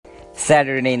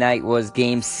Saturday night was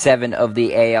Game 7 of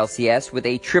the ALCS, with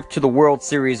a trip to the World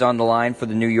Series on the line for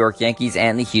the New York Yankees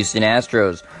and the Houston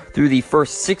Astros. Through the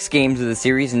first 6 games of the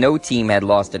series, no team had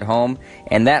lost at home,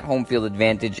 and that home field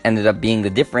advantage ended up being the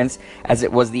difference, as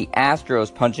it was the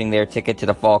Astros punching their ticket to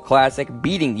the Fall Classic,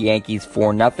 beating the Yankees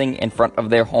 4-0 in front of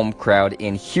their home crowd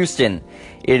in Houston.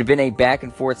 It had been a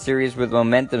back-and-forth series with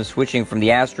momentum switching from the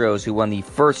Astros, who won the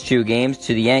first 2 games,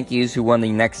 to the Yankees, who won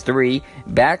the next 3,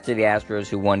 back to the Astros,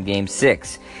 who won Game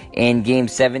 6. In Game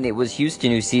 7, it was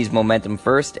Houston who seized momentum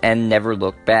first and never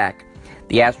looked back.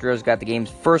 The Astros got the game's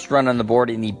first run on the board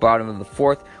in the bottom of the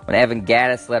 4th when Evan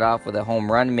Gattis led off with a home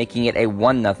run, making it a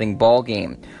 1-0 ball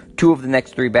game. 2 of the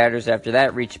next 3 batters after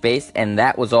that reached base, and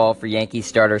that was all for Yankees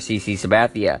starter CC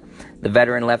Sabathia. The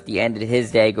veteran lefty ended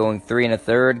his day going 3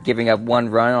 1/3, giving up 1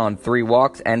 run on 3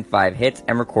 walks and 5 hits,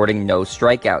 and recording no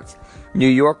strikeouts. New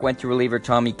York went to reliever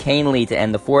Tommy Kahnle to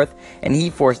end the 4th, and he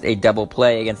forced a double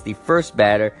play against the first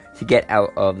batter to get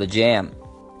out of the jam.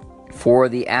 For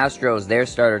the Astros, their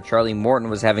starter Charlie Morton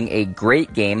was having a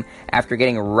great game after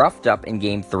getting roughed up in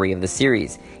Game 3 of the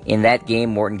series. In that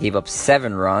game, Morton gave up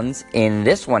 7 runs. In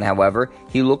this one, however,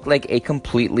 he looked like a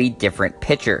completely different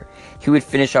pitcher. He would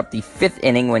finish up the 5th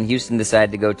inning when Houston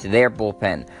decided to go to their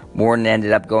bullpen. Morton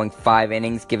ended up going 5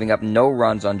 innings, giving up no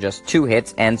runs on just 2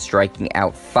 hits and striking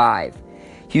out 5.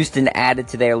 Houston added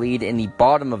to their lead in the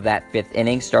bottom of that 5th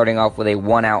inning, starting off with a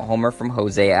 1-out homer from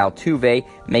Jose Altuve,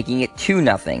 making it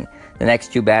 2-0. The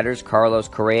next 2 batters, Carlos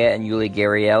Correa and Yuli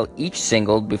Gurriel, each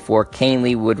singled before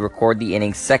Kahnle would record the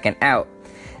inning's 2nd out.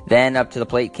 Then up to the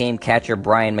plate came catcher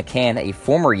Brian McCann, a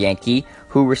former Yankee,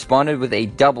 who responded with a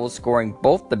double, scoring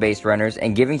both the base runners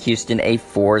and giving Houston a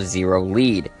 4-0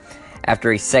 lead.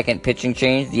 After a second pitching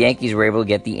change, the Yankees were able to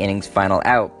get the inning's final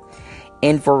out.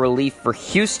 In for relief for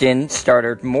Houston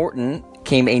starter Morton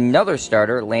came another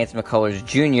starter, Lance McCullers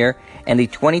Jr., and the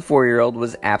 24-year-old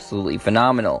was absolutely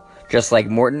phenomenal. Just like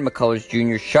Morton, McCullers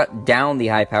Jr. shut down the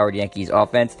high-powered Yankees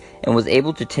offense and was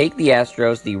able to take the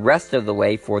Astros the rest of the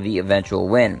way for the eventual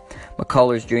win.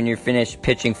 McCullers Jr. finished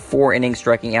pitching 4 innings,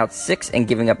 striking out 6 and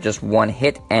giving up just 1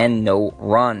 hit and no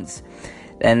runs.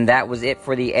 And that was it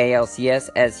for the ALCS,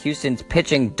 as Houston's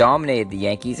pitching dominated the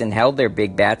Yankees and held their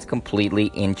big bats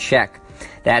completely in check.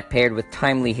 That, paired with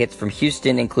timely hits from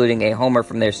Houston, including a homer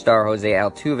from their star Jose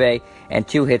Altuve and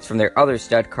 2 hits from their other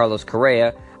stud Carlos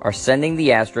Correa, are sending the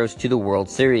Astros to the World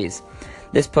Series.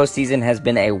 This postseason has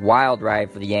been a wild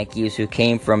ride for the Yankees, who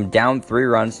came from down 3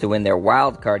 runs to win their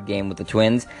wild card game with the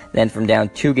Twins, then from down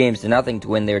 2-0 to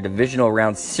win their divisional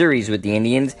round series with the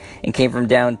Indians, and came from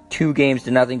down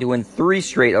 2-0 to win 3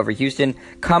 straight over Houston,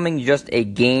 coming just a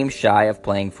game shy of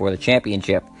playing for the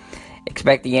championship.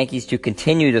 Expect the Yankees to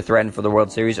continue to threaten for the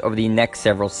World Series over the next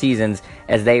several seasons,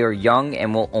 as they are young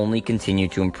and will only continue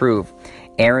to improve.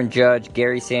 Aaron Judge,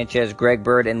 Gary Sanchez, Greg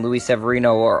Bird, and Luis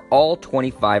Severino are all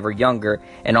 25 or younger,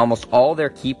 and almost all their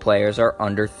key players are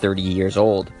under 30 years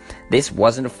old. This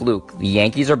wasn't a fluke. The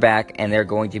Yankees are back, and they're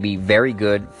going to be very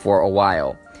good for a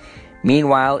while.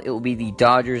 Meanwhile, it will be the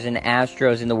Dodgers and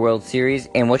Astros in the World Series,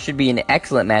 and what should be an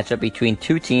excellent matchup between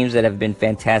 2 teams that have been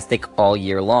fantastic all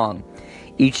year long.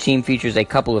 Each team features a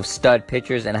couple of stud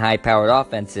pitchers and high-powered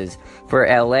offenses. For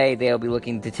LA, they'll be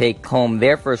looking to take home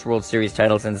their first World Series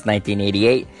title since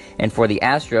 1988, and for the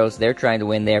Astros, they're trying to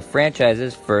win their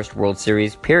franchise's first World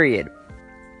Series period.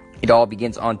 It all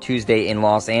begins on Tuesday in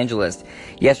Los Angeles.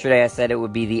 Yesterday I said it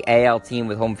would be the AL team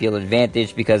with home field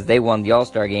advantage because they won the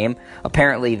All-Star game.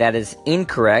 Apparently that is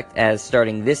incorrect, as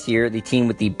starting this year, the team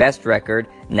with the best record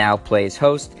now plays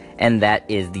host, and that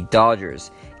is the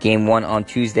Dodgers. Game 1 on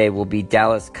Tuesday will be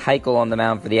Dallas Keuchel on the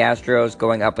mound for the Astros,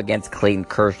 going up against Clayton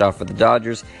Kershaw for the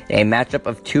Dodgers, a matchup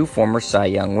of 2 former Cy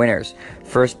Young winners.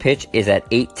 First pitch is at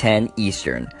 8:10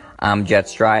 Eastern. I'm Jet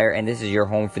Stryer, and this is your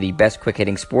home for the best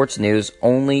quick-hitting sports news,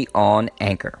 only on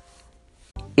Anchor.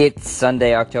 It's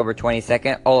Sunday, October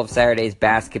 22nd. All of Saturday's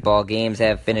basketball games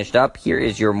have finished up. Here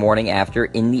is your morning after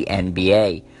in the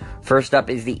NBA. First up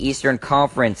is the Eastern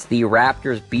Conference. The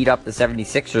Raptors beat up the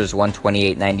 76ers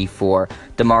 128-94.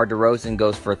 DeMar DeRozan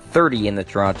goes for 30 in the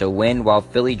Toronto win, while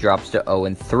Philly drops to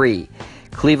 0-3.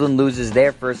 Cleveland loses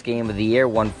their first game of the year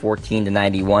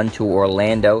 114-91 to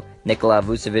Orlando. Nikola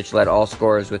Vucevic led all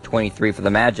scorers with 23 for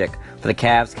the Magic. For the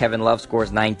Cavs, Kevin Love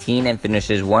scores 19 and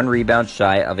finishes 1 rebound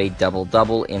shy of a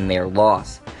double-double in their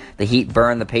loss. The Heat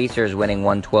burned the Pacers, winning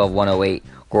 112-108.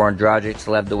 Goran Dragic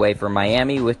led the way for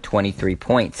Miami with 23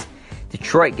 points.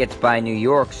 Detroit gets by New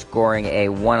York, scoring a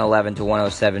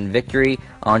 111-107 victory.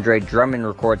 Andre Drummond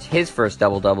records his first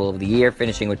double-double of the year,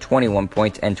 finishing with 21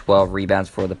 points and 12 rebounds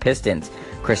for the Pistons.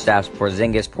 Kristaps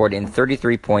Porzingis poured in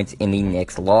 33 points in the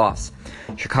Knicks' loss.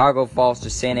 Chicago falls to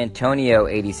San Antonio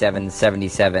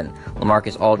 87-77.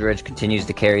 LaMarcus Aldridge continues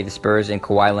to carry the Spurs in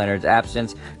Kawhi Leonard's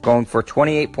absence, going for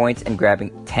 28 points and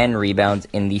grabbing 10 rebounds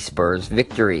in the Spurs'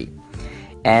 victory.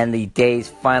 And the day's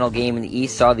final game in the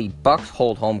East saw the Bucks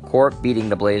hold home court, beating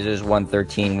the Blazers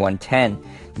 113-110.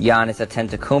 Giannis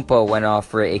Antetokounmpo went off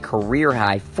for a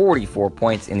career-high 44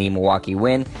 points in the Milwaukee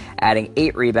win, adding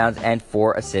 8 rebounds and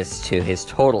 4 assists to his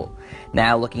total.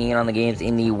 Now looking in on the games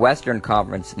in the Western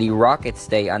Conference, the Rockets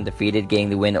stay undefeated, getting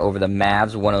the win over the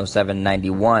Mavs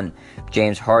 107-91.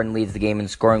 James Harden leads the game in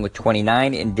scoring with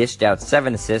 29 and dished out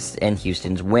 7 assists in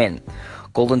Houston's win.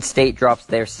 Golden State drops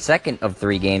their second of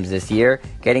 3 games this year,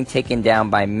 getting taken down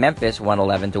by Memphis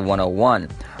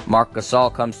 111-101. Marc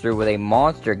Gasol comes through with a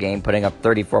monster game, putting up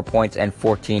 34 points and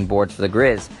 14 boards for the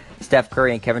Grizz. Steph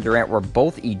Curry and Kevin Durant were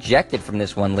both ejected from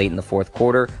this one late in the fourth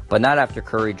quarter, but not after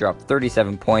Curry dropped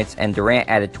 37 points and Durant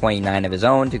added 29 of his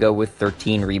own to go with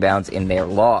 13 rebounds in their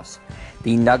loss.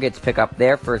 The Nuggets pick up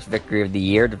their first victory of the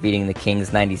year, defeating the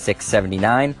Kings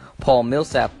 96-79. Paul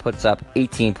Millsap puts up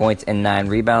 18 points and 9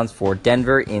 rebounds for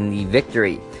Denver in the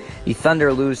victory. The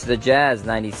Thunder lose to the Jazz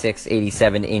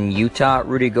 96-87 in Utah.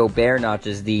 Rudy Gobert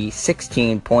notches the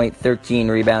 16-point,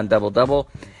 13-rebound double-double.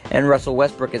 And Russell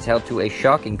Westbrook is held to a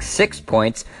shocking 6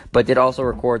 points, but did also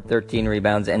record 13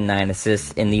 rebounds and 9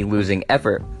 assists in the losing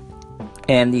effort.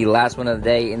 And the last one of the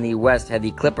day in the West had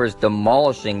the Clippers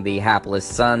demolishing the hapless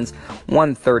Suns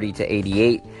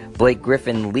 130-88. Blake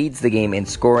Griffin leads the game in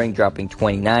scoring, dropping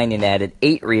 29 and added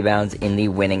 8 rebounds in the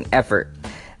winning effort.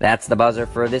 That's the buzzer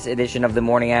for this edition of The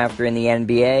Morning After in the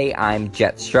NBA. I'm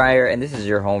Jet Stryer, and this is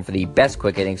your home for the best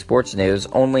quick-hitting sports news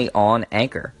only on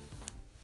Anchor.